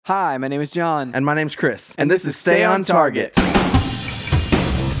Hi, my name is John. And my name's Chris. And this is Stay on Target.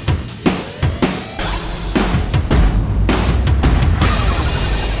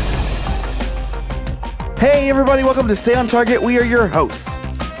 Hey, everybody, welcome to Stay on Target. We are your hosts.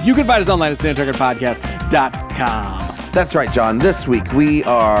 You can find us online at StayOnTargetPodcast.com. That's right, John. This week, we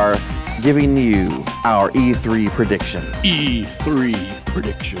are giving you our E3 predictions. E3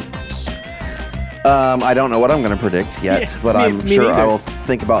 predictions. I don't know what I'm going to predict yet, but I'm sure I will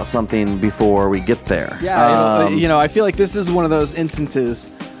think about something before we get there. Yeah, I feel like this is one of those instances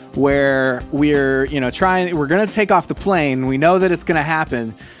where we're going to take off the plane. We know that it's going to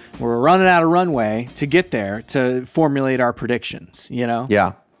happen. We're running out of runway to get there to formulate our predictions,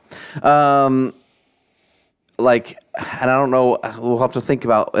 Yeah. And I don't know, we'll have to think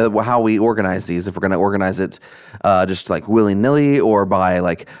about how we organize these, if we're going to organize it just like willy-nilly or by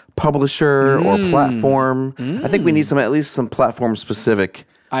like publisher or platform. I think we need at least some platform-specific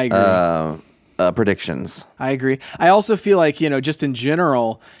I agree. Predictions. I agree. I also feel like, just in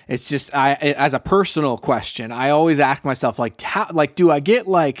general, it's just, as a personal question, I always ask myself, do I get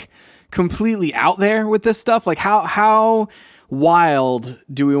completely out there with this stuff? Like how wild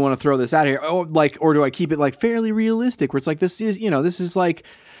do we want to throw this out here? Or do I keep it fairly realistic where it's this is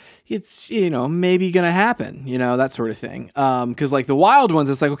it's maybe going to happen, that sort of thing. Cause the wild ones,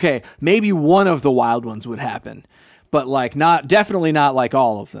 it's okay, maybe one of the wild ones would happen, but definitely not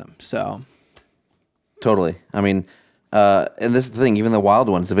all of them. So totally. I mean, and this is the thing, even the wild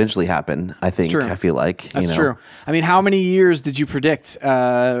ones eventually happen, I think. I feel like. That's true. I mean, how many years did you predict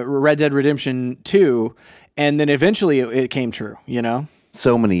Red Dead Redemption 2, and then eventually it came true,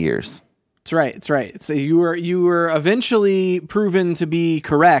 So many years. That's right. So you were eventually proven to be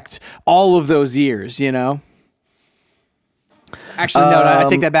correct all of those years, Actually, no, I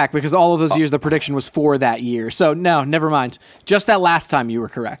take that back, because all of those years, the prediction was for that year. So no, never mind. Just that last time you were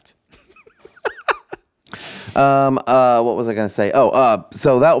correct. What was I going to say?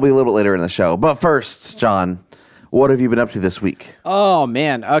 So that will be a little bit later in the show. But first, John, what have you been up to this week? Oh,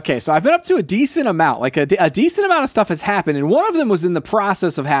 man. Okay, so I've been up to a decent amount. A decent amount of stuff has happened, and one of them was in the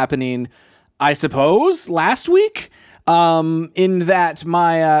process of happening, I suppose, last week. In that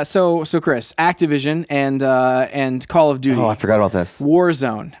my so Chris, Activision and Call of Duty. Oh, I forgot about this.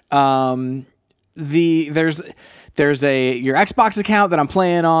 Warzone. There's your Xbox account that I'm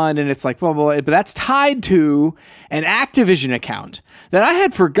playing on, and it's but that's tied to an Activision account that I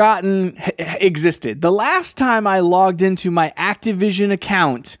had forgotten existed. The last time I logged into my Activision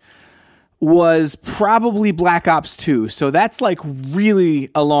account was probably Black Ops 2. So that's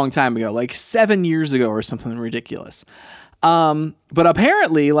really a long time ago, 7 years ago or something ridiculous. But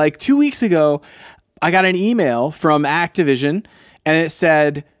apparently 2 weeks ago, I got an email from Activision, and it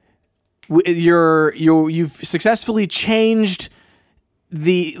said, you've successfully changed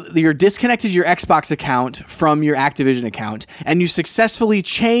you're disconnected your Xbox account from your Activision account, and you successfully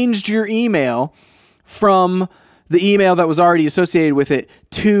changed your email from the email that was already associated with it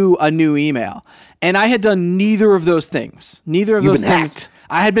to a new email. And I had done neither of those things. Hacked.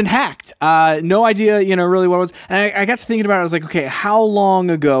 I had been hacked. No idea, really what it was. And I got to thinking about it. I was like, okay, how long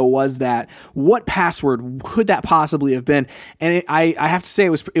ago was that? What password could that possibly have been? And I have to say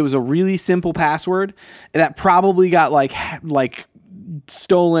it was a really simple password that probably got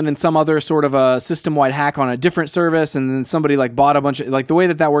stolen in some other sort of a system-wide hack on a different service, and then somebody bought a bunch of the way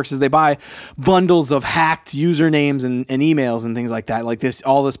that works is they buy bundles of hacked usernames and emails and things like that,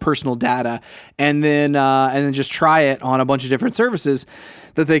 all this personal data, and then just try it on a bunch of different services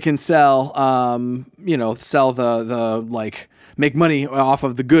that they can sell, sell the make money off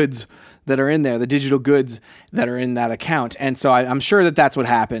of the goods that are in there, the digital goods that are in that account. And so I'm sure that's what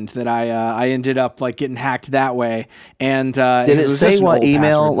happened, that I ended up getting hacked that way. And did it say what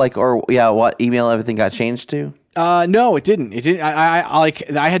email what email everything got changed to? No, it didn't.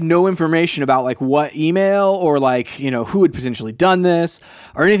 I had no information about what email or who had potentially done this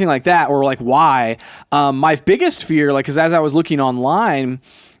or anything like that, or why. My biggest fear, because as I was looking online,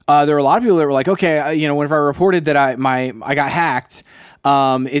 there were a lot of people that were okay, whenever I reported that I got hacked,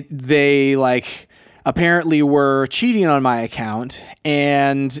 they apparently were cheating on my account,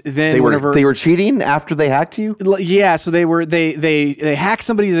 and then they were cheating after they hacked you? Yeah, so they hack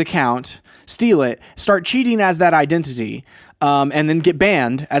somebody's account, steal it, start cheating as that identity, and then get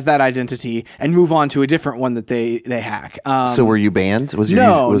banned as that identity and move on to a different one that they hack. So were you banned? Was your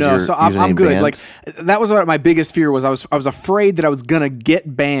No. your So I'm username good. banned? Like that was what my biggest fear was. I was afraid that I was gonna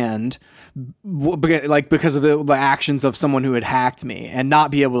get banned, because of the actions of someone who had hacked me and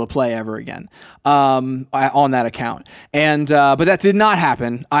not be able to play ever again on that account. And but that did not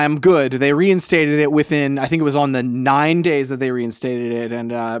happen. I am good. They reinstated it within, I think it was on the 9 days that they reinstated it. And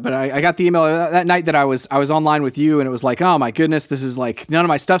but I got the email that night that I was online with you, and it was like, oh my goodness, this is like none of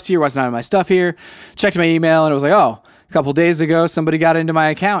my stuff's here. Why's none of my stuff here? Checked my email, and it was like, oh, a couple days ago, somebody got into my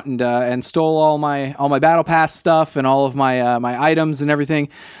account and stole all my battle pass stuff and all of my my items and everything.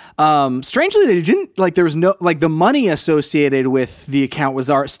 Strangely, they didn't, like, there was no, like, the money associated with the account was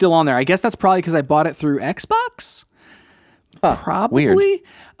still on there. I guess that's probably because I bought it through Xbox. Probably. Weird.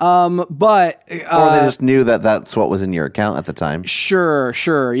 But or they just knew that that's what was in your account at the time. Sure,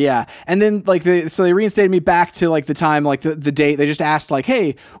 yeah. And then like so they reinstated me back to like the time, like the date. They just asked like,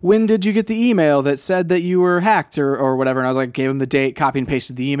 hey, when did you get the email that said that you were hacked or whatever? And I was like, gave them the date, copy and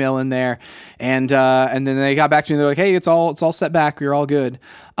pasted the email in there, and then they got back to me. They're like, hey, it's all set back. You're all good.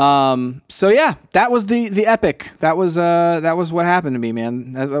 So yeah, that was the epic. That was what happened to me,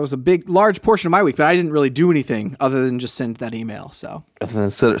 man. That was a large portion of my week, but I didn't really do anything other than just send that email. So And then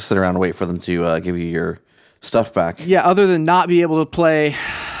sit around and wait for them to give you your stuff back. yeah, other than not be able to play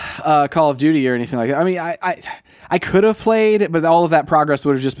Call of Duty or anything like that. I mean, I could have played, but all of that progress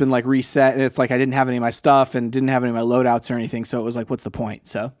would have just been like reset, and it's like I didn't have any of my stuff and didn't have any of my loadouts or anything. So it was like, what's the point?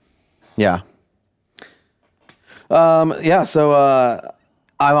 So Yeah. So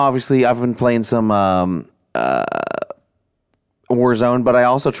I've been playing some Warzone, but I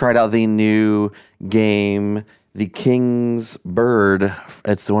also tried out the new game, The King's Bird.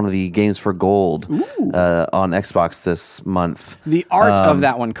 It's one of the games for gold on Xbox this month. the art of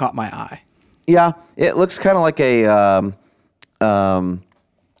that one caught my eye. Yeah, it looks kind of like a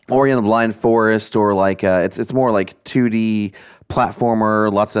Ori and the Blind Forest, or like it's more like 2D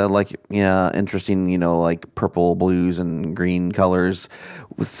platformer. Lots of like interesting like purple, blues, and green colors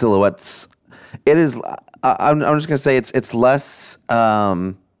with silhouettes. It is. I'm just gonna say it's less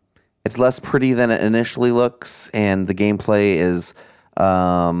pretty than it initially looks, and the gameplay is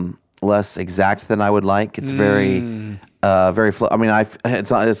less exact than I would like. It's very I mean,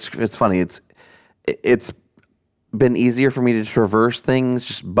 it's funny. It's been easier for me to traverse things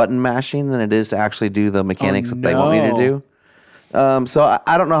just button mashing than it is to actually do the mechanics that they want me to do. So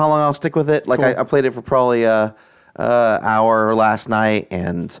I don't know how long I'll stick with it. Like cool. I played it for probably a hour last night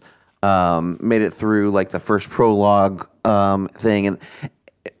and made it through like the first prologue thing, and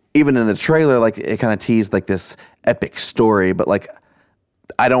even in the trailer, like it kind of teased like this epic story, but like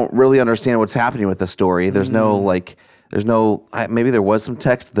I don't really understand what's happening with the story. There's maybe there was some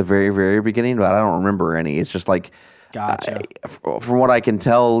text at the very, very beginning, but I don't remember any. It's just like, gotcha. From what I can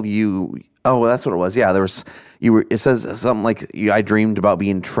tell, that's what it was. Yeah, it says something like I dreamed about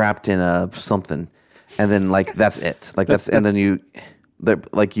being trapped in something, and then like that's it. Like and then you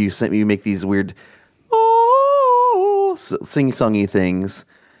make these weird sing-songy things,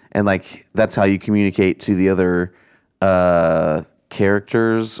 and like that's how you communicate to the other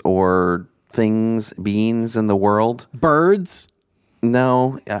characters or things, beings in the world. Birds?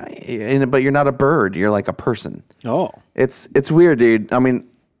 No, but you're not a bird. You're like a person. Oh, it's weird, dude. I mean,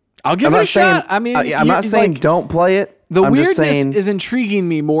 I'll give it a shot. I mean, I'm not saying like, don't play it. The weirdness is intriguing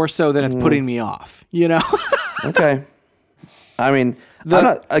me more so than it's putting me off. Okay. I mean, I'm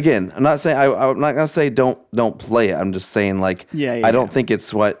not saying I'm not gonna say don't play it. I'm just saying like I don't think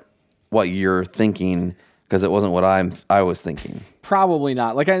it's what you're thinking, because it wasn't what I was thinking. Probably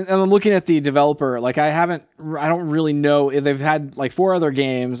not. Like I'm looking at the developer. Like I don't really know if they've had like 4 other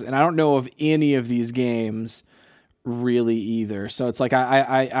games, and I don't know of any of these games really either. So it's like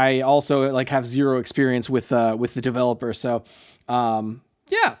I also like have zero experience with the developer. So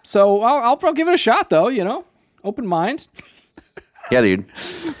yeah. So I'll probably give it a shot though. Open mind. Yeah, dude.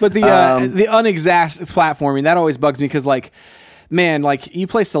 But the unexact platforming, that always bugs me, because like, man, like you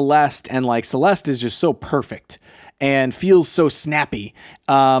play Celeste, and like Celeste is just so perfect and feels so snappy.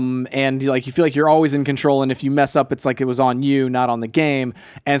 And like you feel like you're always in control, and if you mess up, it's like it was on you, not on the game.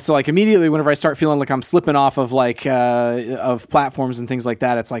 And so like immediately whenever I start feeling like I'm slipping off of like of platforms and things like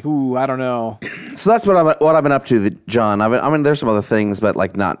that, it's like, ooh, I don't know. So that's what I've been up to, John. I mean, there's some other things, but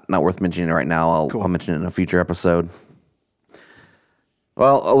like not worth mentioning right now. I'll mention it in a future episode.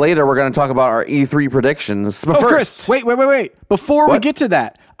 Well, later we're going to talk about our E3 predictions. But first, Chris, wait! Before we get to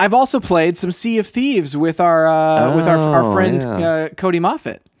that, I've also played some Sea of Thieves with our friend Cody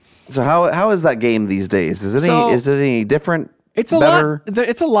Moffat. So how is that game these days? Is it any different It's a better? lot.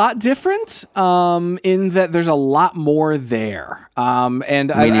 It's a lot different. In that there's a lot more there.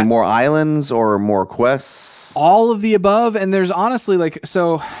 And Meaning more islands or more quests? all of the above. And there's honestly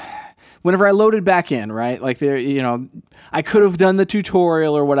so. Whenever I loaded back in, right, like there, I could have done the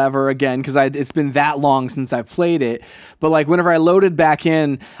tutorial or whatever again because it's been that long since I've played it. But like whenever I loaded back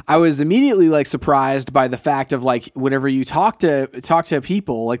in, I was immediately like surprised by the fact of like whenever you talk to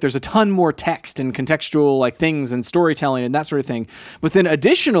people, like there's a ton more text and contextual like things and storytelling and that sort of thing. But then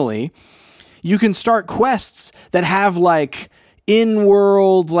additionally, you can start quests that have like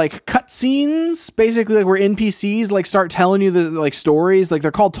in-world like cutscenes, basically like where NPCs like start telling you the like stories. Like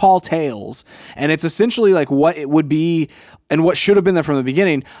they're called tall tales, and it's essentially like what it would be and what should have been there from the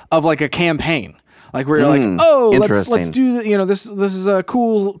beginning of like a campaign. Like where you're like, oh, let's do this is a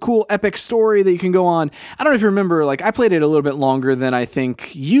cool epic story that you can go on. I don't know if you remember, like I played it a little bit longer than I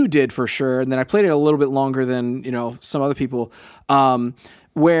think you did for sure, and then I played it a little bit longer than some other people.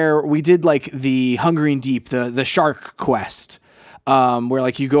 Where we did like the Hungering Deep, the shark quest. Where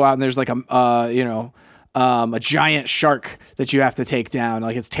like you go out and there's like a giant shark that you have to take down,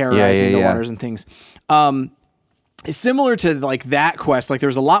 like it's terrorizing the waters and things. It's similar to like that quest. Like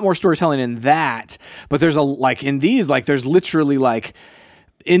there's a lot more storytelling in that, but there's in these, like there's literally like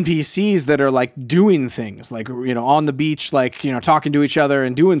NPCs that are like doing things like on the beach, like talking to each other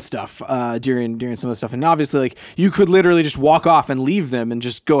and doing stuff during some of the stuff. And obviously like you could literally just walk off and leave them and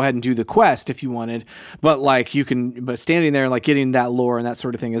just go ahead and do the quest if you wanted, but standing there and like getting that lore and that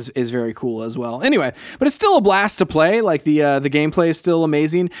sort of thing is very cool as well. Anyway, but it's still a blast to play. Like the gameplay is still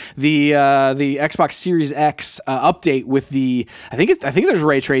amazing. The Xbox Series X update with I think there's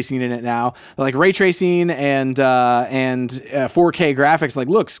ray tracing in it now, like ray tracing and 4K graphics,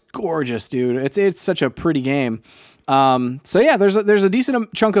 like looks gorgeous, dude. It's such a pretty game. So yeah, there's a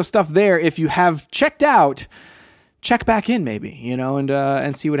decent chunk of stuff there. If you have checked out, check back in maybe,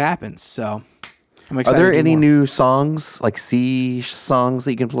 and see what happens. So I'm excited. Are there any new songs, like Sea songs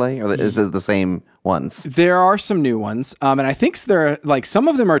that you can play, or is it the same ones? There are some new ones, and I think there like some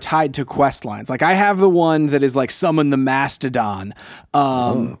of them are tied to quest lines. Like I have the one that is like summon the mastodon,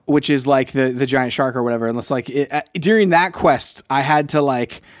 which is like the giant shark or whatever. And it's like during that quest, I had to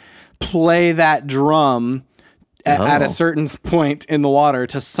like play that drum at a certain point in the water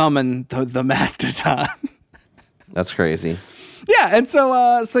to summon the mastodon. That's crazy. Yeah, and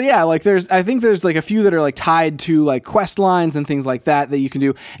so yeah, like I think there's like a few that are like tied to like quest lines and things like that you can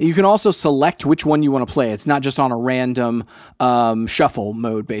do. And you can also select which one you want to play. It's not just on a random shuffle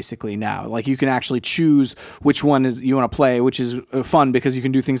mode basically now. Like you can actually choose which one is you want to play, which is fun because you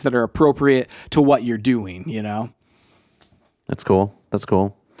can do things that are appropriate to what you're doing, That's cool.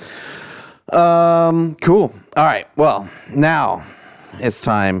 Cool. All right. Well, now it's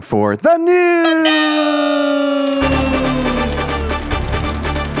time for the news.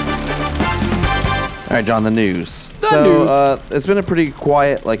 All right, John, the news. It's been a pretty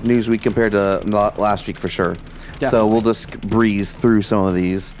quiet news week compared to last week for sure. Definitely. So we'll just breeze through some of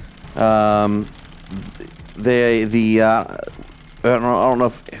these. I don't know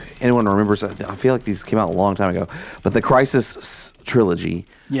if anyone remembers. I feel like these came out a long time ago, but the Crysis trilogy,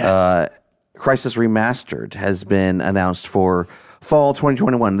 yes. Crysis Remastered, has been announced for fall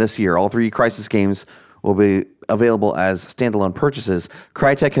 2021 this year. All three Crysis games will be available as standalone purchases.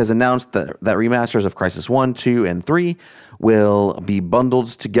 Crytek has announced that remasters of Crysis 1, 2, and 3 will be bundled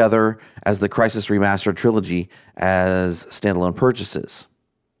together as the Crysis Remastered trilogy as standalone purchases.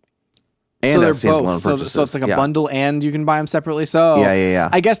 And so they're as standalone both. purchases. So it's like a bundle, and you can buy them separately. So yeah.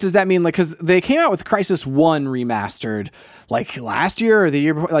 I guess does that mean because they came out with Crysis 1 remastered like last year or the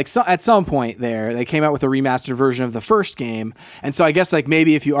year before? At some point there, they came out with a remastered version of the first game, and so I guess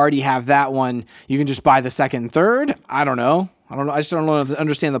maybe if you already have that one, you can just buy the second and third. I don't know. I just don't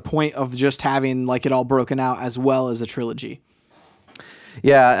understand the point of just having it all broken out as well as a trilogy.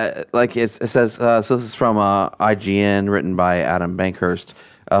 Yeah, it says. So this is from IGN, written by Adam Bankhurst.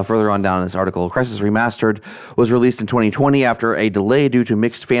 Further on down in this article, Crysis Remastered was released in 2020 after a delay due to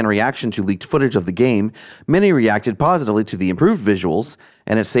mixed fan reaction to leaked footage of the game. Many reacted positively to the improved visuals,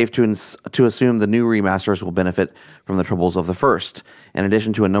 and it's safe to assume the new remasters will benefit from the troubles of the first. In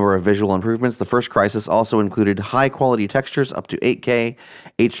addition to a number of visual improvements, the first Crysis also included high-quality textures up to 8K,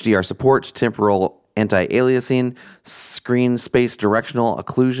 HDR support, temporal anti-aliasing, screen space directional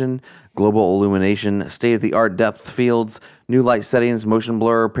occlusion, global illumination, state-of-the-art depth fields, new light settings, motion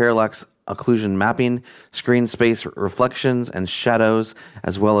blur, parallax occlusion mapping, screen space reflections and shadows,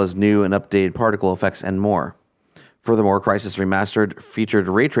 as well as new and updated particle effects and more. Furthermore, Crysis Remastered featured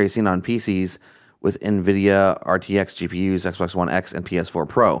ray tracing on PCs with NVIDIA RTX GPUs, Xbox One X, and PS4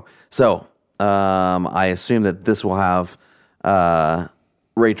 Pro. So, I assume that this will have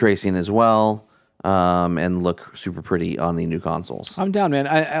ray tracing as well, and look super pretty on the new consoles. I'm down, man.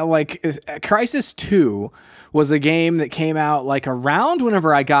 I like Crysis 2 was a game that came out like around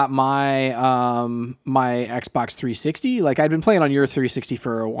whenever I got my my Xbox 360. Like I'd been playing on your 360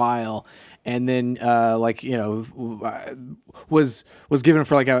 for a while, and then was given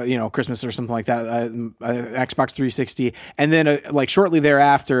for like a Christmas or something like that, Xbox 360, and then like shortly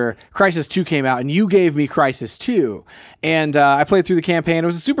thereafter Crysis 2 came out, and you gave me Crysis 2, and I played through the campaign. It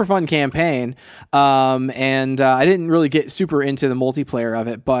was a super fun campaign, and I didn't really get super into the multiplayer of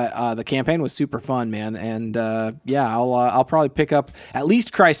it, but the campaign was super fun, man. And I'll probably pick up at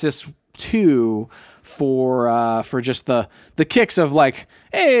least Crysis 2 for just the kicks of like,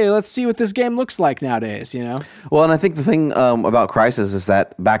 hey, let's see what this game looks like nowadays, Well, and I think the thing about Crysis is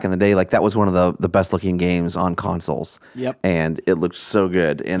that back in the day, like that was one of the best looking games on consoles. Yep. And it looked so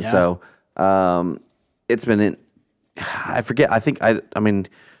good. And so it's been I forget. I mean,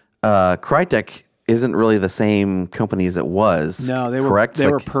 Crytek isn't really the same company as it was. No, they were correct. They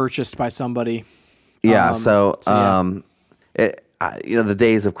were purchased by somebody. Yeah. The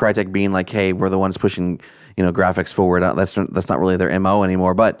days of Crytek being like, hey, we're the ones pushing, graphics forward. That's not really their MO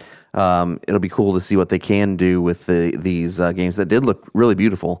anymore. But it'll be cool to see what they can do with these games that did look really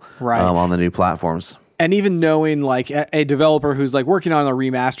beautiful, right, on the new platforms. And even knowing like a developer who's like working on a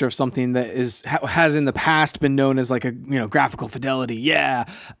remaster of something that has in the past been known as like a graphical fidelity,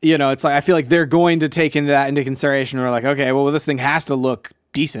 it's like I feel like they're going to take that into consideration. We're like, okay, well, this thing has to look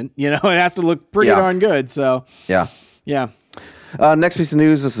decent, it has to look pretty darn good. So yeah. Next piece of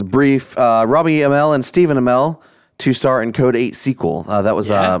news. This is brief. Robbie Amell and Stephen Amell to star in Code 8 sequel. That was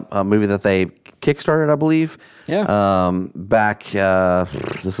a movie that they kickstarted, I believe. Yeah. Back,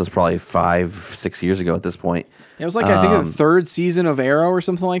 this was probably 5-6 years ago at this point. It was like I think the third season of Arrow or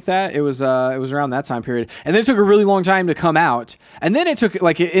something like that. It was around that time period, and then it took a really long time to come out, and then it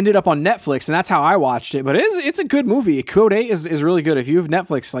ended up on Netflix, and that's how I watched it. But it's a good movie. Code 8 is really good. If you have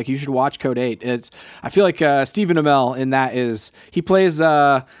Netflix, like you should watch Code 8. I feel like Stephen Amell in that he plays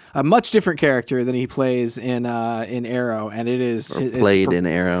a much different character than he plays in Arrow, and played in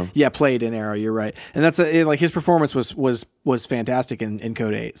Arrow. Yeah, played in Arrow. You're right, and that's like his performance was fantastic in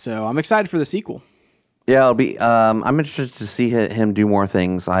Code 8. So I'm excited for the sequel. Yeah, it'll be. I'm interested to see him do more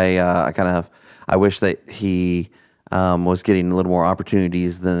things. I wish that he was getting a little more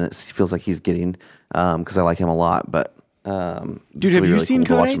opportunities than it feels like he's getting. Because I like him a lot. But dude, have you seen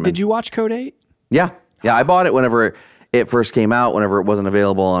Code 8? Did you watch Code 8? Yeah. I bought it whenever it first came out. Whenever it wasn't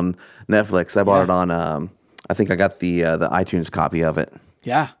available on Netflix, I bought it on. I think I got the iTunes copy of it.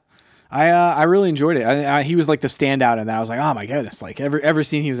 Yeah. I really enjoyed it. He was like the standout in that. I was like, oh my goodness! Like every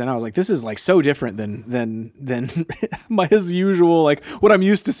scene he was in, I was like, this is like so different than his usual, like what I'm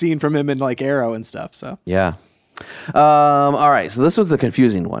used to seeing from him in like Arrow and stuff. So yeah. All right. So this was a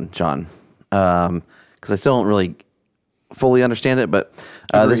confusing one, John, because I still don't really fully understand it. But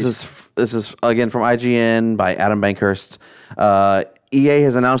this is again from IGN by Adam Bankhurst. EA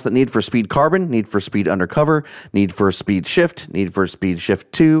has announced that Need for Speed Carbon, Need for Speed Undercover, Need for Speed Shift, Need for Speed Shift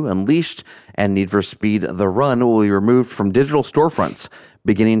 2 Unleashed, and Need for Speed The Run will be removed from digital storefronts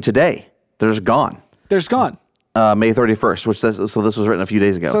beginning today. They're just gone. May 31st, so this was written a few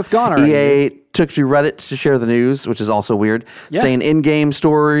days ago. So it's gone already. EA took to Reddit to share the news, which is also weird, saying in-game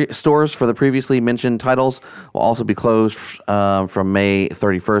stores for the previously mentioned titles will also be closed from May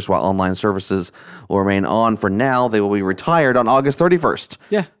 31st, while online services will remain on. For now, they will be retired on August 31st.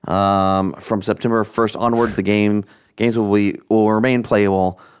 Yeah. From September 1st onward, the games will remain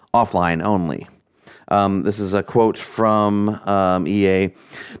playable offline only. This is a quote from EA.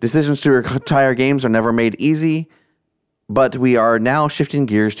 Decisions to retire games are never made easy, but we are now shifting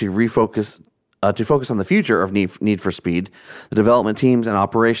gears to focus on the future of Need for Speed. The development teams and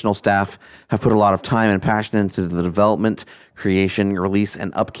operational staff have put a lot of time and passion into the development, creation, release,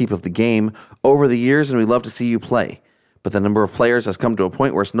 and upkeep of the game over the years, and we'd love to see you play. But the number of players has come to a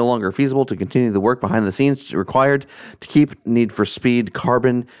point where it's no longer feasible to continue the work behind the scenes required to keep Need for Speed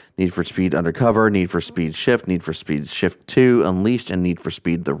Carbon, Need for Speed Undercover, Need for Speed Shift, Need for Speed Shift 2 Unleashed, and Need for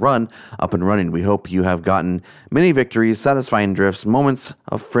Speed The Run up and running. We hope you have gotten many victories, satisfying drifts, moments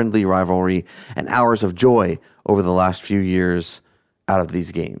of friendly rivalry, and hours of joy over the last few years out of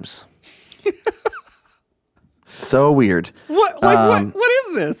these games. So weird. What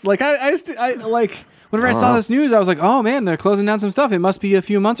is this? Like I like. Whenever I saw this news, I was like, "Oh man, they're closing down some stuff. It must be a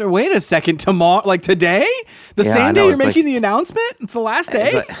few months." Or wait a second, tomorrow, like today, the same day you're making the announcement. It's the last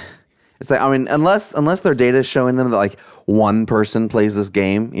day. It's like I mean, unless their data is showing them that like one person plays this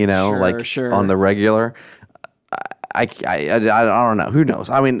game, on the regular. I don't know. Who knows?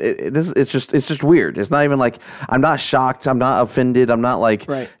 I mean, it's just weird. It's not even like I'm not shocked. I'm not offended. I'm not like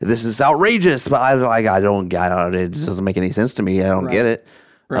this is outrageous. But I don't. It doesn't make any sense to me. I don't get it.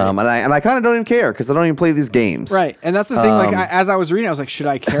 Right. And I kind of don't even care because I don't even play these games. Right. And that's the thing. Like as I was reading, I was like, should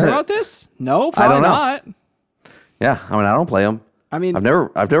I care about this? No, probably not. Yeah. I mean, I don't play them. I mean, I've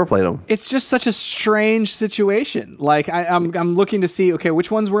never played them. It's just such a strange situation. Like I'm looking to see, okay,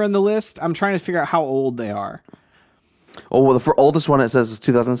 which ones were in the list. I'm trying to figure out how old they are. Oh, well, the oldest one it says is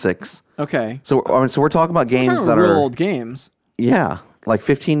 2006. Okay. So we're talking about games that real are old games. Yeah, like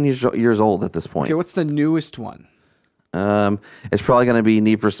 15 years old at this point. Okay, what's the newest one? It's probably going to be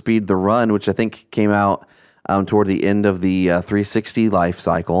Need for Speed: The Run, which I think came out toward the end of the 360 life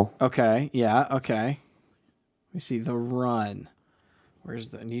cycle. Okay. Yeah. Okay. Let me see. The Run. Where's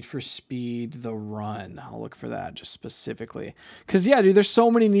the Need for Speed, The Run? I'll look for that just specifically. Because, yeah, dude, there's so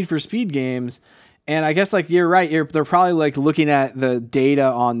many Need for Speed games. And I guess, like, you're right. They're probably, like, looking at the data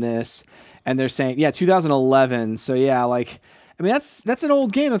on this. And they're saying, 2011. So, yeah, like, I mean, that's an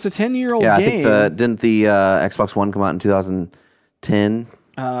old game. That's a 10-year-old game. Yeah, I think didn't the Xbox One come out in 2010?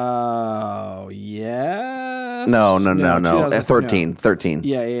 Oh, yes. No. 13.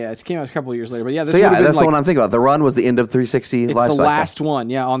 Yeah. It came out a couple of years later. But yeah, that's the one I'm thinking about. The Run was the end of 360 life cycle. It's the last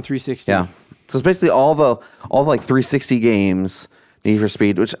one, on 360. Yeah. So it's basically all the like 360 games, Need for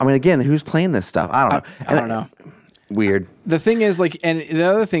Speed, which, I mean, again, who's playing this stuff? I don't know. I don't know. Weird. The thing is, like, and the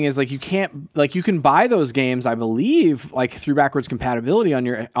other thing is, like, you can't, like, you can buy those games, I believe, like, through backwards compatibility on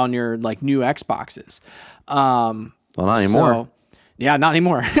your like new Xboxes. Well, not anymore. So, yeah, not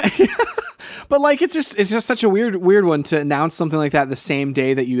anymore. But like it's just such a weird one to announce something like that the same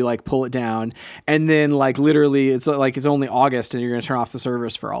day that you like pull it down, and then like literally it's only August and you're gonna turn off the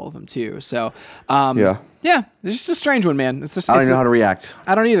servers for all of them too. So yeah, it's just a strange one, man. It's just I don't know how to react.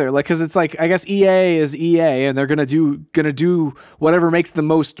 I don't either. Like because it's like I guess EA is EA and they're gonna do whatever makes the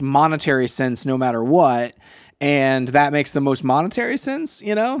most monetary sense no matter what, and that makes the most monetary sense,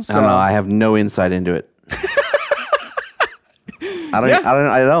 So, I don't know. I have no insight into it. I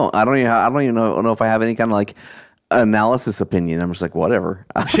don't even know if I have any kind of like analysis opinion. I'm just like whatever.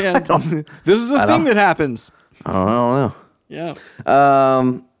 This is a thing that happens. I don't know. Yeah.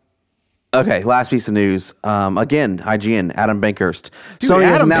 Okay, last piece of news. Again, IGN, Adam Bankhurst. Dude, Sony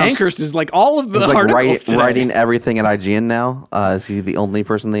Adam Bankhurst is like all of the articles today. Writing everything at IGN now. Is he the only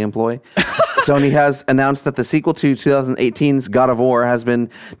person they employ? Sony has announced that the sequel to 2018's God of War has been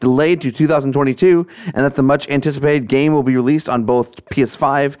delayed to 2022 and that the much anticipated game will be released on both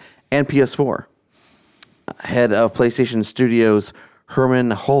PS5 and PS4. Head of PlayStation Studios Herman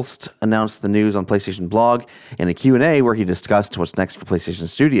Hulst announced the news on PlayStation Blog in a Q&A where he discussed what's next for PlayStation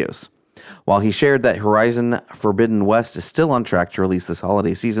Studios. While he shared that Horizon Forbidden West is still on track to release this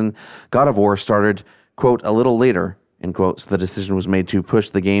holiday season, God of War started, quote, a little later, end quote, so the decision was made to push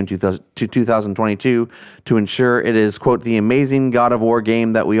the game to 2022 to ensure it is, quote, the amazing God of War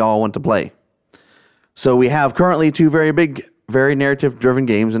game that we all want to play. So we have currently two very big, very narrative-driven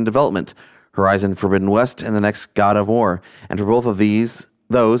games in development, Horizon Forbidden West and the next God of War. And for both of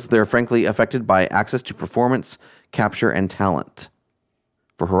those, they're frankly affected by access to performance, capture, and talent.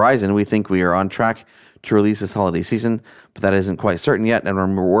 For Horizon, we think we are on track to release this holiday season, but that isn't quite certain yet, and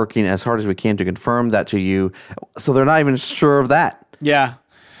we're working as hard as we can to confirm that to you. So they're not even sure of that. Yeah.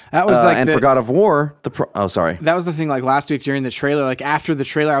 That was like for God of War, sorry. That was the thing, like last week during the trailer, like after the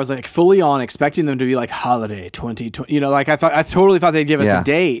trailer, I was like fully on expecting them to be like holiday 2020, like I totally thought they'd give us a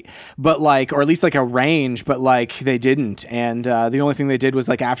date, but like, or at least like a range, but like they didn't. And the only thing they did was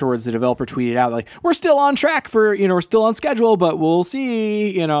like afterwards, the developer tweeted out like, we're still on track for, we're still on schedule, but we'll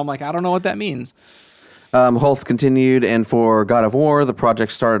see, I'm like, I don't know what that means. Hulse continued, and for God of War, the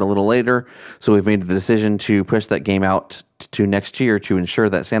project started a little later, so we've made the decision to push that game out to next year to ensure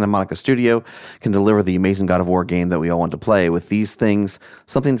that Santa Monica Studio can deliver the amazing God of War game that we all want to play. With these things,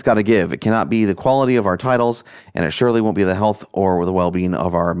 something's got to give. It cannot be the quality of our titles, and it surely won't be the health or the well-being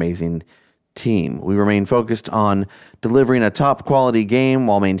of our amazing team. We remain focused on delivering a top-quality game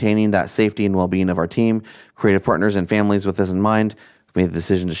while maintaining that safety and well-being of our team, creative partners, and families with this in mind. Made the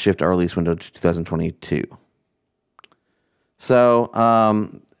decision to shift our release window to 2022. So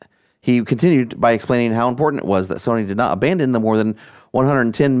he continued by explaining how important it was that Sony did not abandon the more than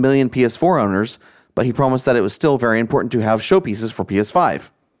 110 million PS4 owners, but he promised that it was still very important to have showpieces for PS5.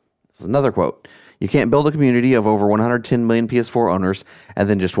 This is another quote. You can't build a community of over 110 million PS4 owners and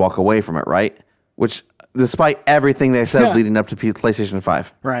then just walk away from it, right? Which, despite everything they said leading up to PlayStation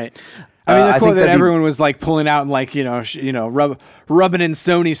 5. Right. I mean, the quote that everyone was like pulling out and like, rubbing in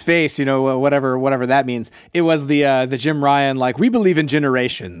Sony's face, whatever that means. It was the Jim Ryan, like, we believe in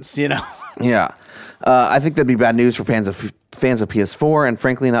generations, Yeah. I think that'd be bad news for fans of PS4 and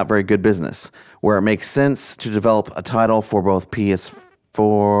frankly not very good business. Where it makes sense to develop a title for both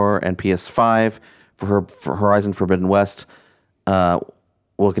PS4 and PS5 for Horizon Forbidden West,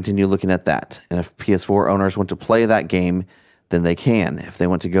 we'll continue looking at that. And if PS4 owners want to play that game, then they can. If they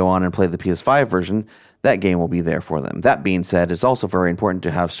want to go on and play the PS5 version, that game will be there for them. That being said, it's also very important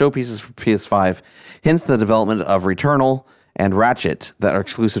to have showpieces for PS5, hence the development of Returnal and Ratchet that are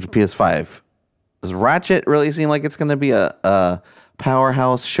exclusive to PS5. Does Ratchet really seem like it's going to be a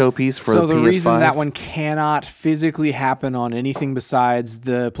powerhouse showpiece for the PS5? So the reason that one cannot physically happen on anything besides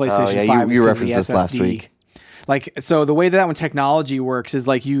the PlayStation 5 you is referenced this the SSD. last week. Like, so the way that one technology works is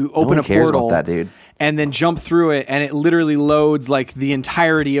like you open a cares portal about that, dude. and then jump through it, and it literally loads like the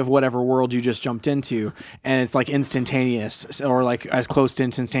entirety of whatever world you just jumped into, and it's like instantaneous, or like as close to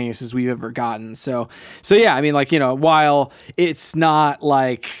instantaneous as we've ever gotten. So yeah, I mean, like, you know, while it's not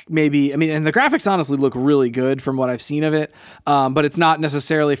like maybe, I mean, and the graphics honestly look really good from what I've seen of it, but it's not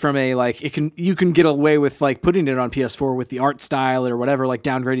necessarily from a like you can get away with like putting it on PS4 with the art style or whatever, like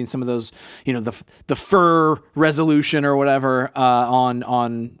downgrading some of those, you know, the fur resolution or whatever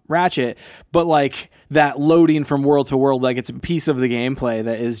on Ratchet, but like that loading from world to world, like it's a piece of the gameplay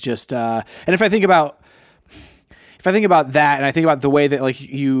that is just and if I think about that, and I think about the way that like the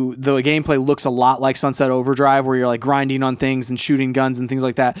gameplay looks a lot like Sunset Overdrive, where you're like grinding on things and shooting guns and things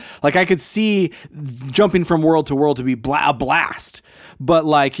like that. Like I could see jumping from world to world to be a blast, but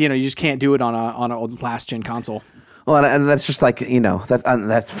like, you know, you just can't do it on a last gen console. Well, and that's just like, you know,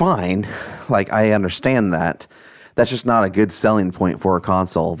 that's fine. Like, I understand that. That's just not a good selling point for a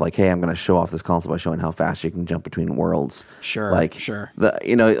console of like, hey, I'm going to show off this console by showing how fast you can jump between worlds. Sure, like, sure.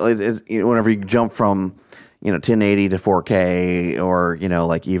 You know, whenever you jump from, you know, 1080 to 4K, or, you know,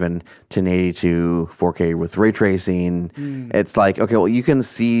 like even 1080 to 4K with ray tracing, it's like, okay, well, you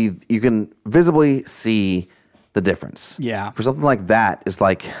can visibly see the difference. Yeah. For something like that, it's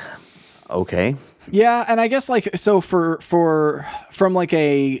like, okay. Yeah, and I guess like, so from like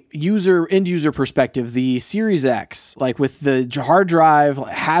a end user perspective, the Series X, like with the hard drive,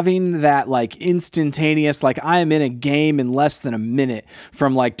 having that like instantaneous, like I am in a game in less than a minute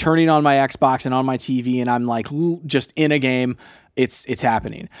from like turning on my Xbox and on my TV, and I'm like just in a game, it's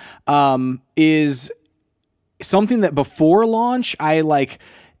happening, is something that before launch I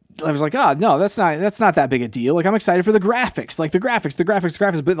was like, oh no, that's not that big a deal. Like, I'm excited for the graphics, like the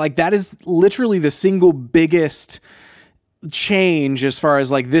graphics, but like that is literally the single biggest change as far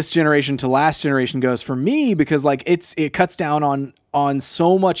as like this generation to last generation goes for me, because like it cuts down on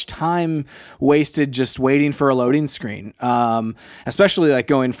so much time wasted just waiting for a loading screen. Especially like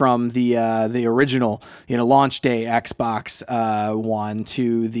going from the original, you know, launch day Xbox One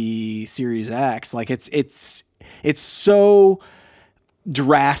to the Series X. Like it's so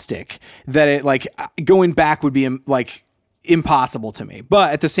drastic that it like going back would be like impossible to me.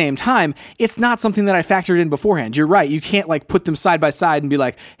 But at the same time, it's not something that I factored in beforehand. You're right. You can't like put them side by side and be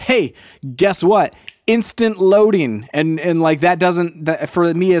like, hey, guess what? Instant loading. And like that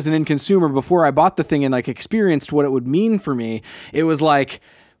for me as an end consumer, before I bought the thing and like experienced what it would mean for me, it was like,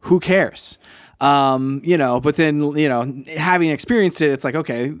 who cares? You know, but then, you know, having experienced it, it's like,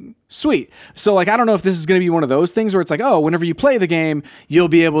 okay, sweet. So like, I don't know if this is going to be one of those things where it's like, oh, whenever you play the game, you'll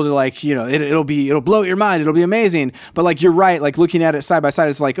be able to like, you know, it'll blow your mind. It'll be amazing. But like, you're right. Like looking at it side by side,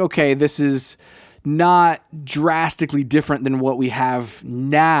 it's like, okay, this is not drastically different than what we have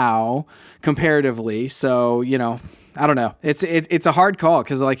now comparatively. So, you know, I don't know. It's a hard call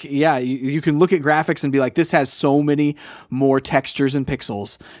because, like, yeah, you can look at graphics and be like, this has so many more textures and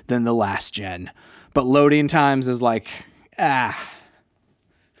pixels than the last gen, but loading times is like, Well,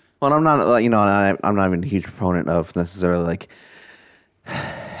 I'm not, you know, I'm not even a huge proponent of necessarily like,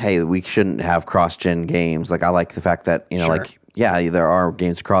 hey, we shouldn't have cross-gen games. Like, I like the fact that, you know, Sure. like, yeah, there are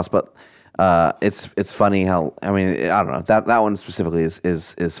games cross, but it's funny how, I mean, I don't know, that one specifically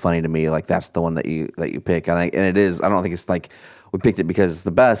is funny to me. Like, that's the one that you pick, and it is. I don't think it's like we picked it because it's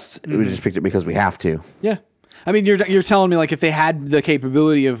the best. We just picked it because we have to. Yeah. I mean, you're telling me like if they had the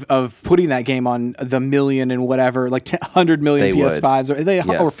capability of putting that game on the million and whatever, like 100 million They PS5s would.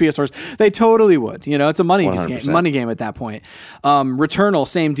 or PS4s, they totally would. You know, it's a money 100%. game at that point. Returnal,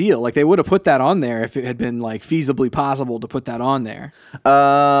 same deal. Like they would have put that on there if it had been like feasibly possible to put that on there.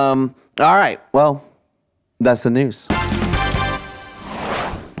 All right. Well, that's the news.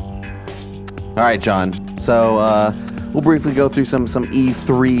 All right, John. So we'll briefly go through some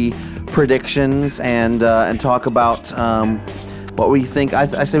E3 predictions and talk about what we think. I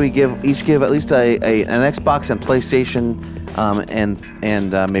say we each give at least an Xbox and PlayStation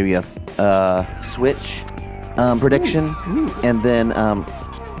and maybe a Switch prediction, and then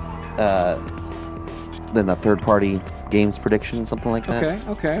than a third-party games prediction, something like that.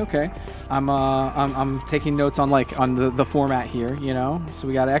 Okay. I'm taking notes on the format here, you know. So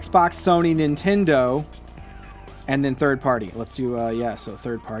we got Xbox, Sony, Nintendo, and then third party. Let's do so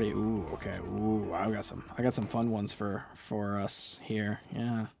third party. Ooh, okay. Ooh, I got some fun ones for us here.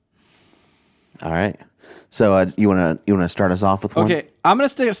 Yeah. All right. So you wanna start us off with one? Okay, I'm gonna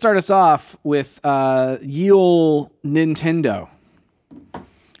start us off with Yule Nintendo.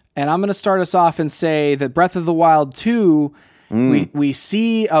 And I'm going to start us off and say that Breath of the Wild 2, we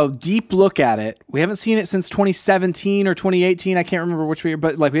see a deep look at it. We haven't seen it since 2017 or 2018. I can't remember which year,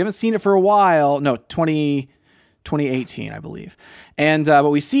 but we haven't seen it for a while. No, 2018, I believe. And but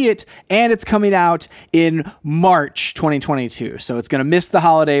we see it, and it's coming out in March 2022. So it's going to miss the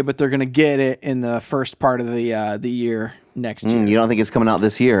holiday, but they're going to get it in the first part of the year next year. You don't think it's coming out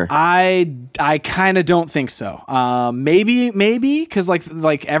this year? I kind of don't think so. Maybe because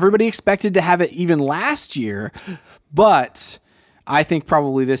like everybody expected to have it even last year, but I think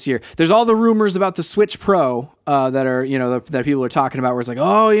probably this year. There's all the rumors about the Switch Pro that are that people are talking about. Where it's like,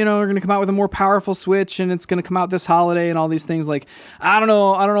 oh, we're going to come out with a more powerful Switch, and it's going to come out this holiday, and all these things. Like, I don't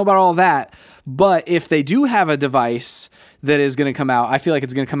know about all that. But if they do have a device that is going to come out, I feel like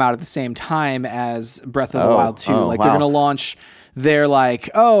it's going to come out at the same time as Breath of the Wild 2. They're going to launch their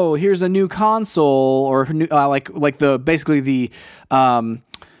here's a new console, or new, basically the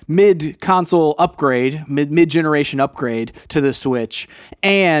mid-console upgrade, mid-generation upgrade to the Switch,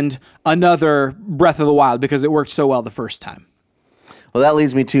 and another Breath of the Wild because it worked so well the first time. Well, that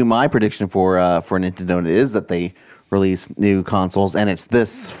leads me to my prediction for Nintendo. And it is that they release new consoles, and it's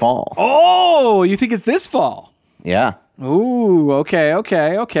this fall. Oh, you think it's this fall? Yeah. Ooh,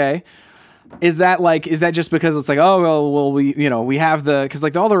 okay. Is that just because it's like, oh, well, we have because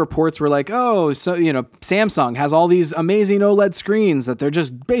all the reports were like, oh, so, Samsung has all these amazing OLED screens that they're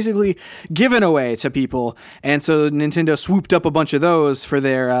just basically giving away to people. And so Nintendo swooped up a bunch of those for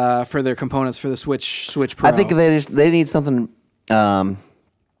their components for the Switch Pro. I think they need something, I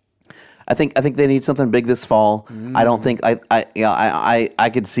think they need something big this fall. I don't think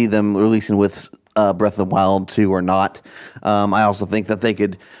I could see them releasing with Breath of the Wild 2 or not. I also think that they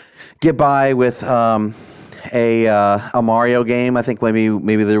could get by with a Mario game. I think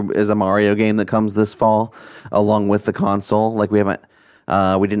maybe there is a Mario game that comes this fall along with the console. Like we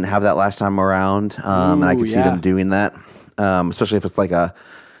didn't have that last time around, and I could see them doing that, especially if it's like a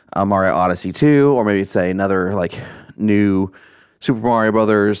Mario Odyssey 2, or maybe say another new Super Mario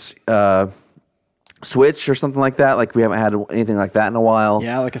Brothers Switch or something like that. Like we haven't had anything like that in a while.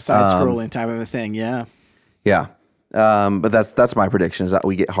 Yeah, like a side-scrolling type of a thing. Yeah. Yeah. But that's my prediction, is that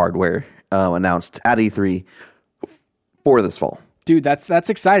we get hardware announced at E3 for this fall. Dude, that's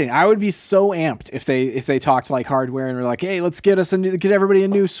exciting. I would be so amped if they talked like hardware and were like, hey, let's get everybody a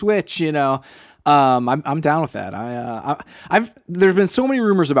new Switch. I'm down with that. There's been so many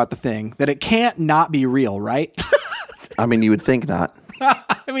rumors about the thing that it can't not be real, right? I mean, you would think not.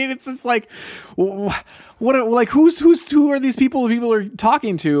 I mean, it's just like, who are these people are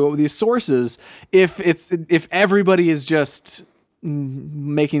talking to, these sources, if everybody is just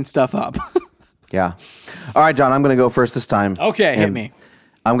making stuff up. Yeah. All right, John, I'm going to go first this time. Okay, hit me.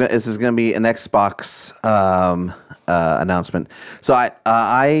 This is going to be an Xbox announcement. So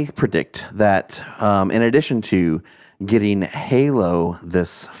I predict that in addition to getting Halo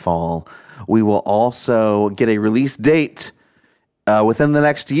this fall, we will also get a release date within the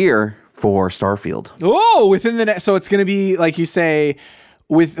next year for Starfield. Oh, within the next, so it's going to be like you say,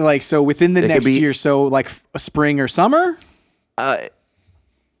 within the next year, so like a spring or summer.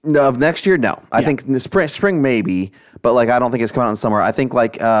 No, of next year, no. I think in the spring maybe, but I don't think it's coming out in summer. I think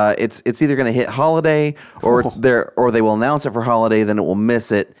it's either going to hit holiday or they will announce it for holiday, then it will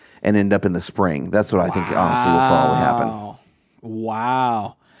miss it and end up in the spring. That's what I think honestly will probably happen.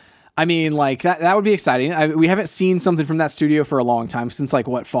 Wow. I mean, that would be exciting. We haven't seen something from that studio for a long time, since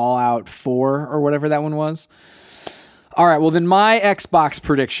Fallout 4 or whatever that one was. All right, well then my Xbox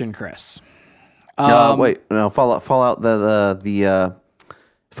prediction, Chris. Fallout the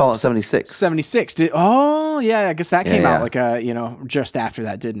Fallout 76. 76. Yeah, I guess that came out just after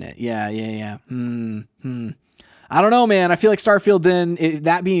that, didn't it? Yeah. I don't know, man. I feel like Starfield then,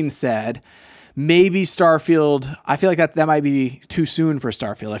 that being said, maybe Starfield, I feel like that might be too soon for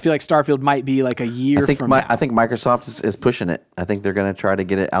Starfield. I feel like Starfield might be like a year from now. I think Microsoft is pushing it. I think they're going to try to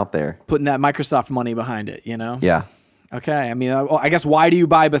get it out there. Putting that Microsoft money behind it, Yeah. Okay. I mean, I guess why do you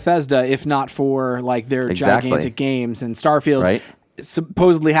buy Bethesda if not for their gigantic games? And Starfield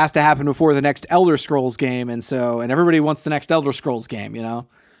supposedly has to happen before the next Elder Scrolls game. And everybody wants the next Elder Scrolls game,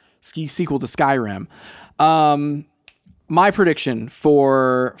 sequel to Skyrim. my prediction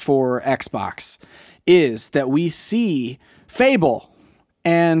for Xbox is that we see Fable,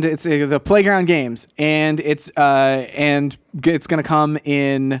 and it's the Playground Games, and it's going to come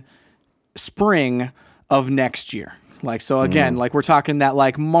in spring of next year. Like, so again, like we're talking that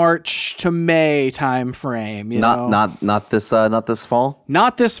like March to May time frame. Not this fall.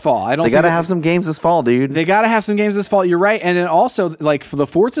 Not this fall. I don't. They got to have some games this fall, dude. They got to have some games this fall. You're right, and then also like the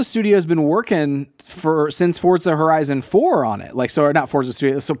Forza Studio has been working since Forza Horizon 4 on it. Like, so not Forza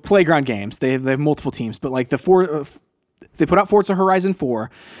Studio, so Playground Games. They have multiple teams, but like they put out Forza Horizon 4.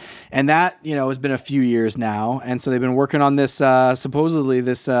 And that, has been a few years now. And so they've been working on this, supposedly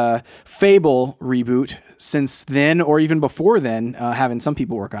this Fable reboot since then, or even before then, having some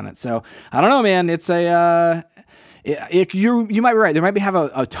people work on it. So I don't know, man. It's you might be right. They might have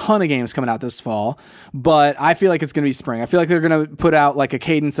a ton of games coming out this fall, but I feel like it's going to be spring. I feel like they're going to put out like a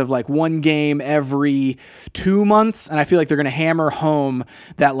cadence of like one game every 2 months. And I feel like they're going to hammer home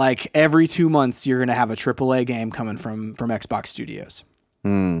that like every 2 months, you're going to have a AAA game coming from Xbox Studios.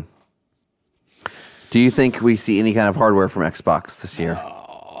 Do you think we see any kind of hardware from Xbox this year?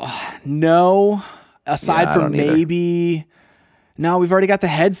 No, aside from maybe. No, we've already got the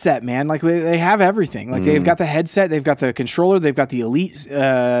headset, man. Like they have everything. Like they've got the headset, they've got the controller, they've got the Elite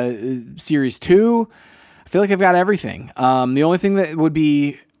Series 2. I feel like they've got everything. The only thing that would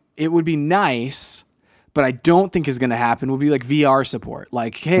be nice, but I don't think is going to happen, would be like VR support.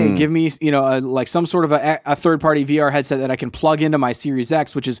 Like, hey, give me, like some sort of a third-party VR headset that I can plug into my Series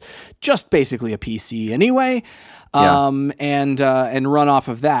X, which is just basically a PC anyway, and run off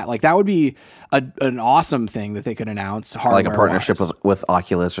of that. Like that would be an awesome thing that they could announce. Like a partnership with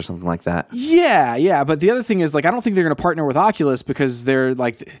Oculus or something like that. Yeah. But the other thing is, like, I don't think they're going to partner with Oculus because they're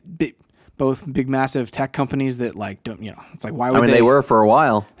like both big, massive tech companies that like don't. It's like, why would they? They were for a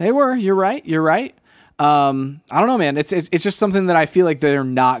while. They were. You're right. I don't know, man. It's just something that I feel like they're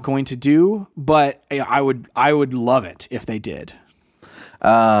not going to do, but I would love it if they did.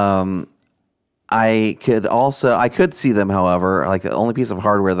 I could see them, however, like the only piece of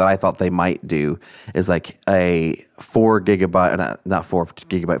hardware that I thought they might do is like a 4 terabyte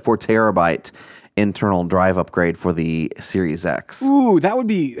internal drive upgrade for the Series X. Ooh, that would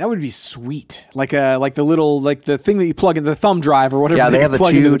be sweet. Like the little, like the thing that you plug in the thumb drive or whatever. Yeah, they have the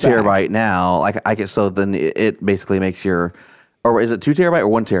 2 terabyte now. Like so then it basically makes or is it 2 terabyte or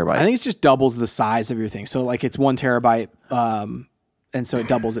 1 terabyte? I think it's just doubles the size of your thing. So like it's 1 terabyte, and so it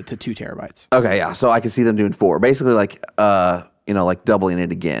doubles it to 2 terabytes. Okay, yeah. So I can see them doing 4. Basically like like doubling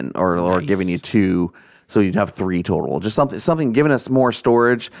it again or giving you 2. So you'd have 3 total. Just something giving us more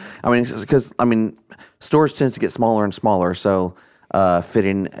storage. Because storage tends to get smaller and smaller. So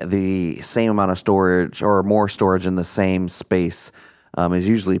fitting the same amount of storage or more storage in the same space is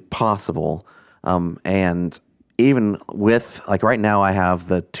usually possible. And even with, like right now, I have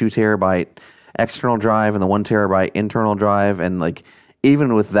the 2 terabyte external drive and the 1 terabyte internal drive, and like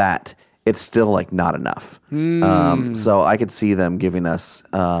even with that, it's still like not enough. So I could see them giving us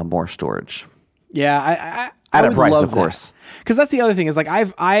more storage. Yeah, I at a would price, love of course. Because that's the other thing is like I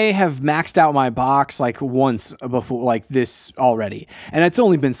have maxed out my box like once before like this already, and it's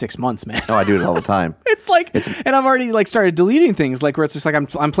only been 6 months, man. Oh, I do it all the time. And I've already like started deleting things like where it's just like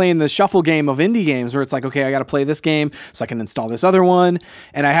I'm playing the shuffle game of indie games where it's like, okay, I got to play this game so I can install this other one,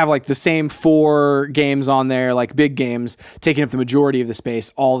 and I have like the same 4 games on there, like big games taking up the majority of the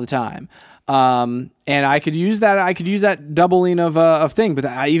space all the time. And I could use that doubling of thing,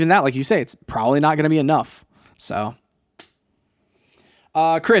 but even that, like you say, it's probably not going to be enough. So,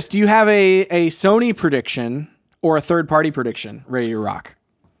 Chris, do you have a Sony prediction or a third party prediction ready to rock?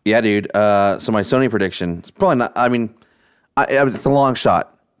 Yeah, dude. So my Sony prediction, it's probably not, it's a long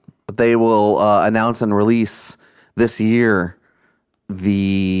shot, but they will, announce and release this year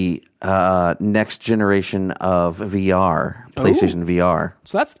the next generation of VR, PlayStation VR.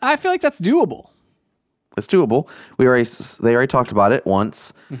 So I feel like that's doable. It's doable. They already talked about it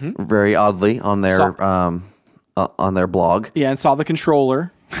once, very oddly on their blog. Yeah, and saw the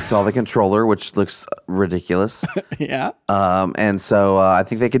controller. Saw the controller, which looks ridiculous. Yeah. And so I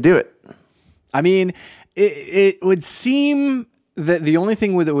think they could do it. I mean, it would seem that the only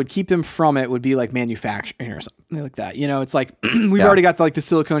thing that would keep them from it would be like manufacturing or something like that. It's like we've already got the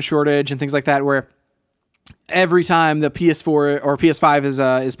silicone shortage and things like that, where every time the PS4 or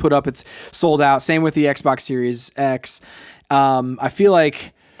PS5 is put up, it's sold out. Same with the Xbox Series X. I feel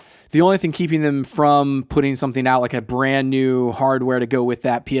like the only thing keeping them from putting something out like a brand new hardware to go with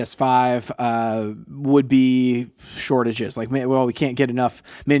that PS5 would be shortages. Like, we can't get enough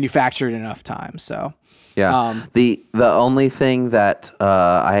manufactured in enough time. So Yeah. The only thing that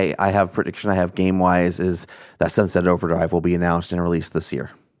I have prediction I have game wise is that Sunset Overdrive will be announced and released this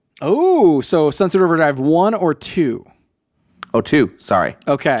year. Oh, so Sunset Overdrive 1 or 2? Oh, 2. Sorry.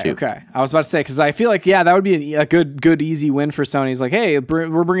 Okay. 2. Okay. I was about to say, because I feel like, that would be a good, easy win for Sony. It's like, hey,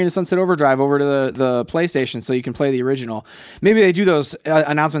 we're bringing Sunset Overdrive over to the PlayStation so you can play the original. Maybe they do those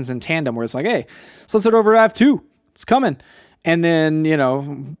announcements in tandem where it's like, hey, Sunset Overdrive 2, it's coming. And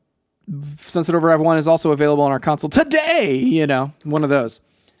then, Sunset Overdrive 1 is also available on our console today, one of those.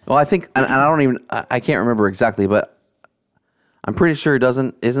 Well, I think, and I can't remember exactly, but I'm pretty sure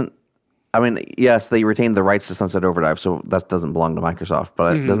yes, they retained the rights to Sunset Overdrive, so that doesn't belong to Microsoft.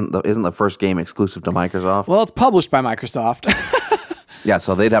 But isn't the first game exclusive to Microsoft? Well, it's published by Microsoft. Yeah,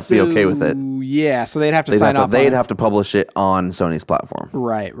 so they'd have to be okay with it. Yeah, so they'd have to sign off. They'd have to publish it on Sony's platform.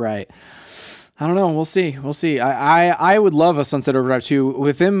 Right. I don't know. We'll see. I would love a Sunset Overdrive 2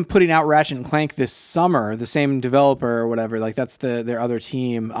 with them putting out Ratchet and Clank this summer. The same developer or whatever, like that's their other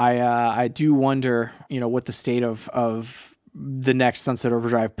team. I do wonder, what the state of the next Sunset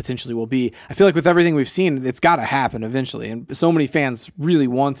Overdrive potentially will be. I feel like with everything we've seen, it's got to happen eventually, and so many fans really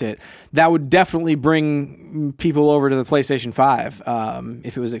want it. That would definitely bring people over to the PlayStation 5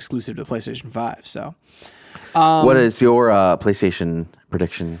 if it was exclusive to PlayStation 5. So, what is your PlayStation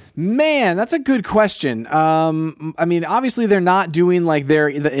prediction? Man, that's a good question. Obviously they're not doing like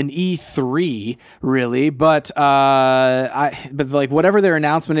an E3 really, but like whatever their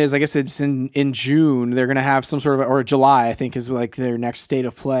announcement is, I guess it's in June. They're gonna have some sort of, or July, I think is like their next state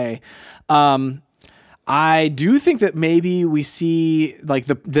of play. I do think that maybe we see like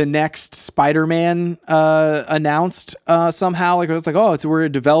the next Spider-Man announced somehow. Like it's like, we're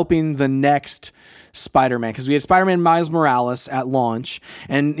developing the next Spider-Man, because we had Spider-Man Miles Morales at launch,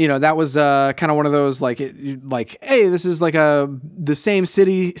 and that was kind of one of those like hey, this is like the same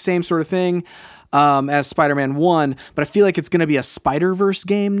city, same sort of thing as Spider-Man 1, but I feel like it's going to be a Spider-Verse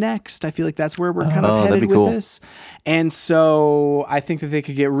game next. I feel like that's where we're kind of headed with this. And so I think that they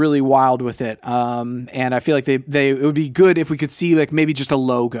could get really wild with it. And I feel like it would be good if we could see like maybe just a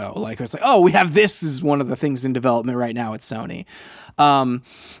logo. Like it's like, we have this is one of the things in development right now at Sony. The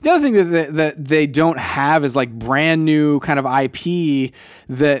other thing that they don't have is like brand new kind of IP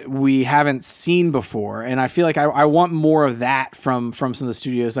that we haven't seen before, and I feel like I want more of that from some of the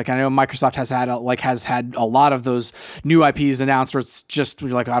studios. Like I know Microsoft has had a lot of those new IPs announced, where it's just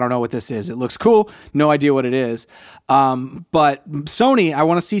like, I don't know what this is. It looks cool, no idea what it is. But Sony, I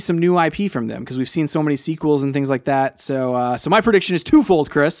want to see some new IP from them because we've seen so many sequels and things like that. So my prediction is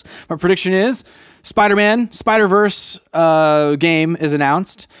twofold, Chris. My prediction is Spider-Man Spider-Verse game is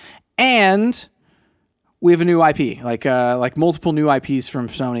announced, and we have a new IP. Like multiple new IPs from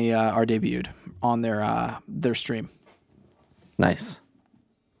Sony are debuted on their stream. Nice.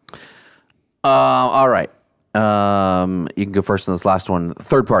 All right. You can go first on this last one.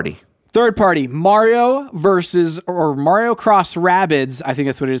 Third party, Mario Cross Rabbids, I think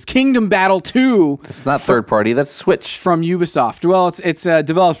that's what it is. Kingdom Battle 2. It's not third party, that's Switch. From Ubisoft. Well, it's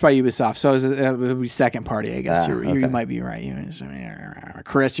developed by Ubisoft, so it would be second party, I guess. You might be right.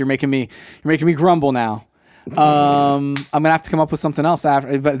 Chris, you're making me grumble now. I'm gonna have to come up with something else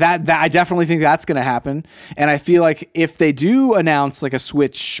after, but that I definitely think that's gonna happen. And I feel like if they do announce like a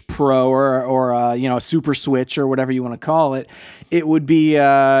Switch Pro or a Super Switch or whatever you want to call it, it would be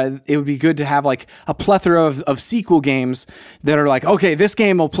good to have like a plethora of sequel games that are like, okay, this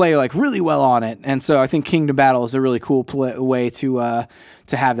game will play like really well on it. And so I think Kingdom Battle is a really cool way to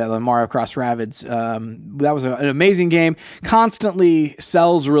have that, like Mario Cross Rabbids. That was an amazing game. Constantly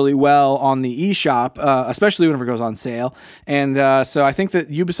sells really well on the eShop, especially whenever it goes on sale. And so I think that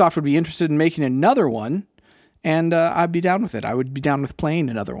Ubisoft would be interested in making another one, and I'd be down with it. I would be down with playing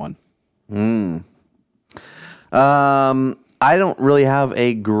another one. I don't really have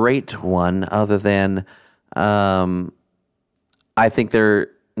a great one other than I think there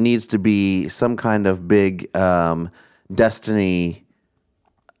needs to be some kind of big Destiny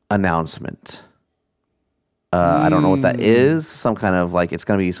announcement. I don't know what that is. Some kind of like, it's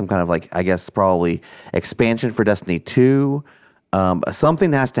going to be some kind of like, I guess probably expansion for Destiny 2.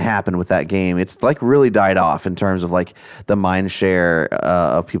 Something has to happen with that game. It's like really died off in terms of like the mind share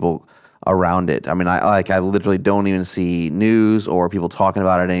of people around it. I mean, I literally don't even see news or people talking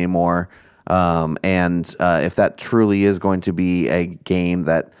about it anymore. And if that truly is going to be a game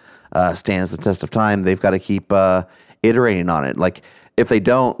that stands the test of time, they've got to keep iterating on it. Like, if they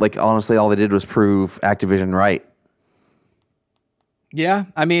don't, like, honestly, all they did was prove Activision right. Yeah,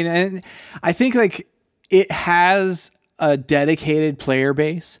 I mean, and I think like it has a dedicated player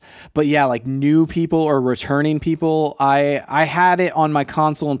base, but yeah, like new people or returning people. I had it on my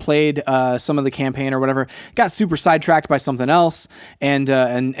console and played some of the campaign or whatever. Got super sidetracked by something else and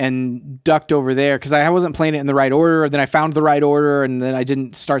ducked over there because I wasn't playing it in the right order. Then I found the right order and then I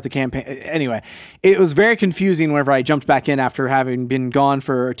didn't start the campaign. Anyway, it was very confusing whenever I jumped back in after having been gone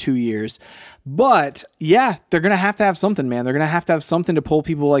for 2 years. But yeah, they're going to have something, man. They're going to have something to pull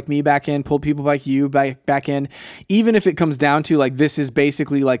people like me back in, pull people like you back in, even if it comes down to like, this is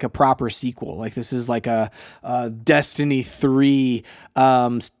basically like a proper sequel. Like this is like a Destiny 3,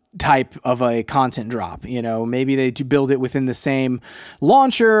 type of a content drop. You know, maybe they do build it within the same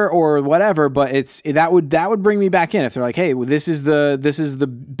launcher or whatever, but that would bring me back in if they're like, hey, well, this is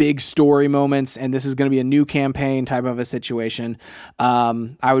the big story moments and this is going to be a new campaign type of a situation.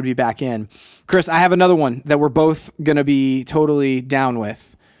 I would be back in. Chris, I have another one that we're both going to be totally down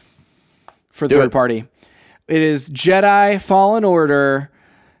with for third party. It is Jedi Fallen Order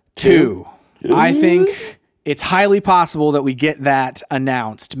 2. I think it's highly possible that we get that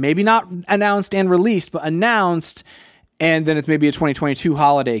announced. Maybe not announced and released, but announced, and then it's maybe a 2022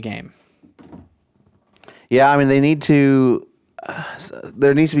 holiday game. Yeah, I mean, they need to...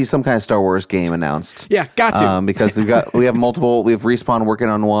 there needs to be some kind of Star Wars game announced. Yeah, got to. Because we have multiple... We have Respawn working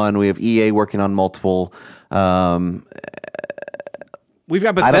on one. We have EA working on multiple. We've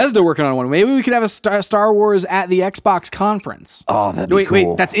got Bethesda working on one. Maybe we could have a Star Wars at the Xbox conference. Oh, that'd be cool.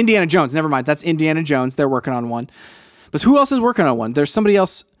 Wait, that's Indiana Jones. Never mind. That's Indiana Jones. They're working on one. But who else is working on one? There's somebody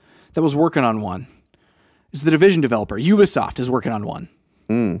else that was working on one. It's the Division developer. Ubisoft is working on one.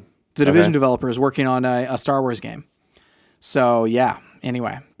 The Division developer is working on a Star Wars game. So, yeah.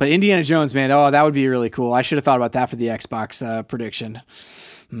 Anyway. But Indiana Jones, man. Oh, that would be really cool. I should have thought about that for the Xbox prediction.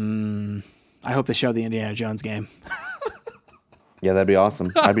 I hope they show the Indiana Jones game. Yeah, that'd be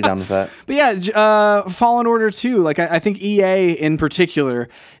awesome. I'd be down with that. But yeah, Fallen Order 2, like I think EA in particular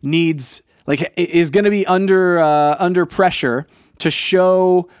needs, like, is going to be under pressure to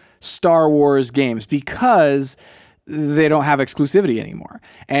show Star Wars games because they don't have exclusivity anymore.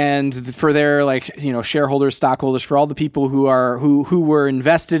 And for their, like, you know, shareholders, stockholders, for all the people who were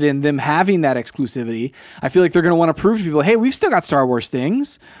invested in them having that exclusivity, I feel like they're going to want to prove to people, hey, we've still got Star Wars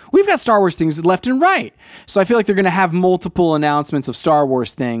things. We've got Star Wars things left and right. So I feel like they're going to have multiple announcements of Star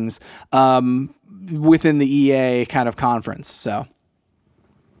Wars things within the EA kind of conference. So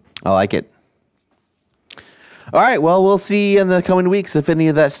I like it. All right. Well, we'll see in the coming weeks if any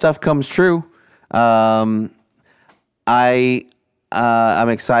of that stuff comes true. I'm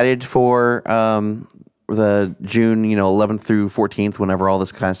excited for the June, 11th through 14th, whenever all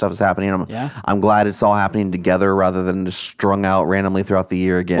this kind of stuff is happening. I'm glad it's all happening together rather than just strung out randomly throughout the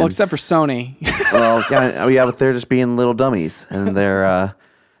year again. Well, except for Sony. Well, yeah, but they're just being little dummies, and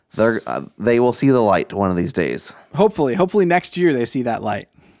they will see the light one of these days. Hopefully next year they see that light.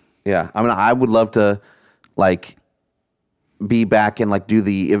 Yeah, I mean, I would love to, like, be back and like do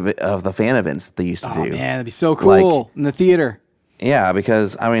the fan events they used to do. Man, that'd be so cool, like, in the theater. Yeah,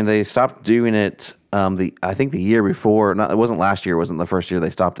 because I mean they stopped doing it. I think the year before. It wasn't last year. It wasn't the first year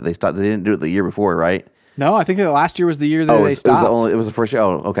they stopped it. They didn't do it the year before, right? No, I think that last year was the year that they stopped. It was the first year.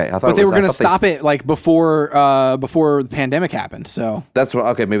 Oh, okay. I thought. But they were going to stop it like before the pandemic happened. So that's what.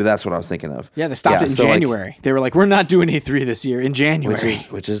 Okay, maybe that's what I was thinking of. Yeah, they stopped it in January. Like, they were like, "We're not doing E3 this year in January,"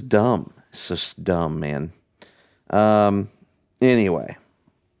 which is dumb. It's just dumb, man. Anyway,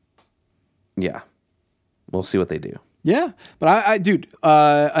 yeah, we'll see what they do. Yeah, but dude,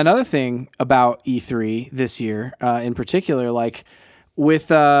 another thing about E3 this year, in particular, like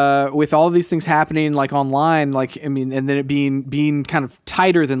with all of these things happening, like online, like, I mean, and then it being kind of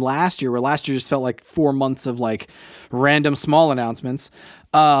tighter than last year, where last year just felt like 4 months of like random small announcements.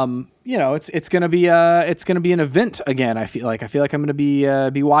 It's gonna be an event again. I feel like I'm gonna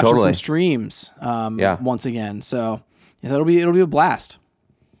be watching some streams, once again. So. Yeah, it'll be a blast.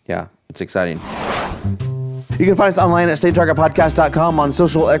 Yeah, it's exciting. You can find us online at StayOnTargetPodcast.com, on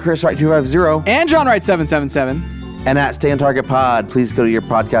social at ChrisWright250 and JohnWright777 and at Stay on Target Pod. Please go to your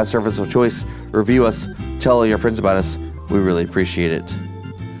podcast service of choice, review us, tell all your friends about us. We really appreciate it.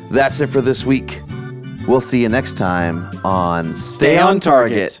 That's it for this week. We'll see you next time on Stay on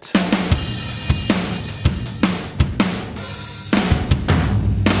Target.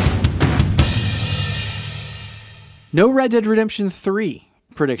 No Red Dead Redemption 3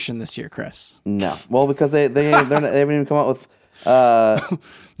 prediction this year, Chris. No. Well, because they haven't even come out with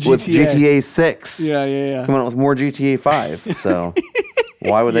GTA 6. Yeah. Come out with more GTA 5. So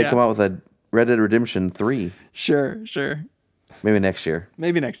why would they come out with a Red Dead Redemption 3? Sure. Maybe next year.